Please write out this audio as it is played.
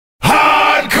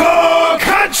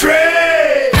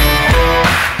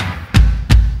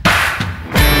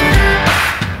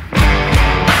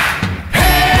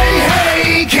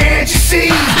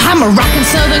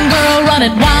run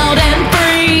it wild and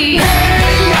free.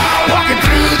 Hey, y'all walking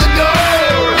through the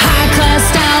door. High class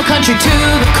style, country to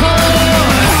the core.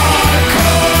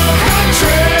 Hardcore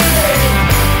country.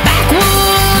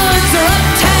 Backwoods or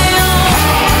uptown.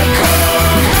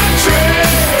 Hardcore country.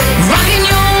 Rocking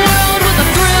your world with a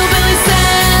thrillbilly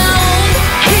sound.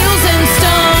 Heels and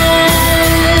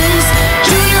stones,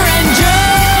 Junior and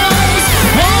Jones.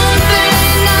 One thing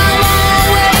I'll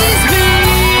always be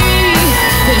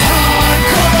is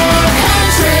hardcore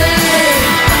country.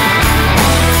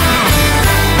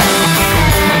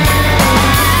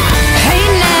 Hey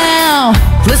now,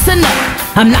 listen up.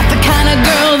 I'm not the kind of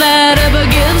girl that ever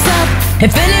gives up.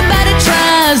 If anybody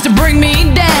tries to bring me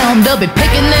down, they'll be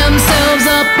picking themselves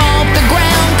up off the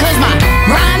ground. 'Cause my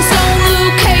rhinestone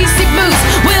Luke Casey boots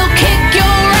will kick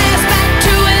your ass back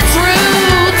to its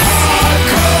roots.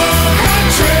 Hardcore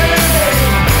country.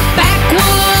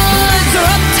 Backwoods or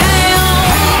uptown,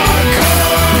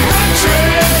 Hardcore country.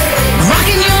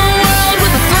 rocking your world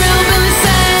with a thrillbilly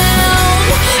sound.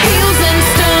 Heels and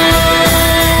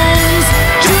stones,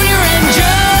 Junior and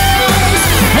Jones.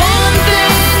 One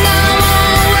thing I'll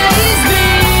always be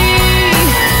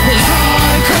is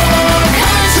hardcore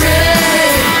country.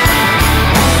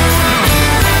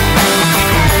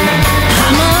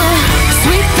 I'm a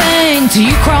sweet thing till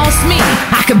you cross me.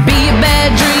 I could be a bad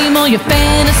dream or your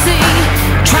fantasy.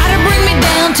 Try to bring me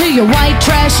down to your white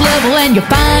trash level and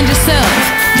you'll find yourself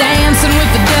dancing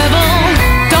with the devil.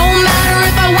 Don't matter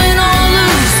if I win or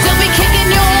lose, still be kicking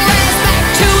your ass back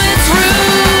to its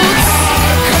roots.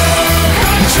 Hardcore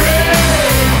country.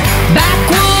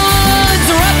 Backwoods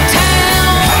or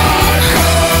uptown,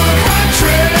 Hardcore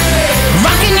country.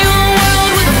 rocking your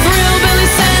world with a thrillbilly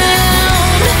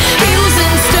sound. Heels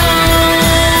and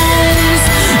stones,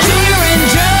 Junior and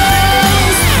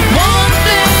Jones. One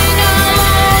thing I'll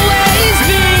always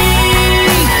be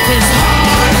is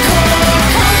hardcore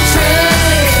country.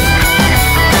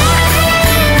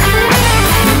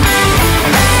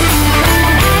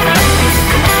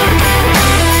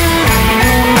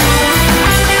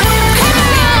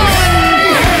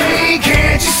 Hey,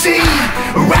 can't you see?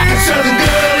 Rockin' Southern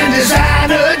girl in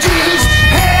designer jeans.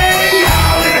 Hey,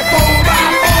 y'all in a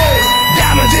 4x4.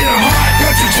 Diamonds in her heart,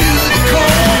 country to the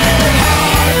core.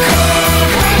 Hardcore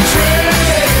country.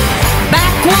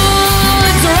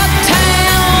 Backwoods or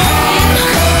uptown,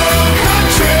 Hardcore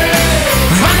country.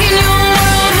 rocking your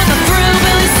world with a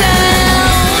thrillbilly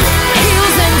sound.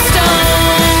 Heels and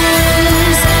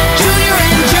stones, Junior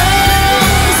and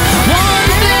Jones. One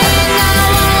thing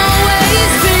I'll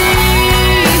always be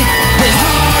is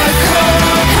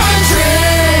hardcore country.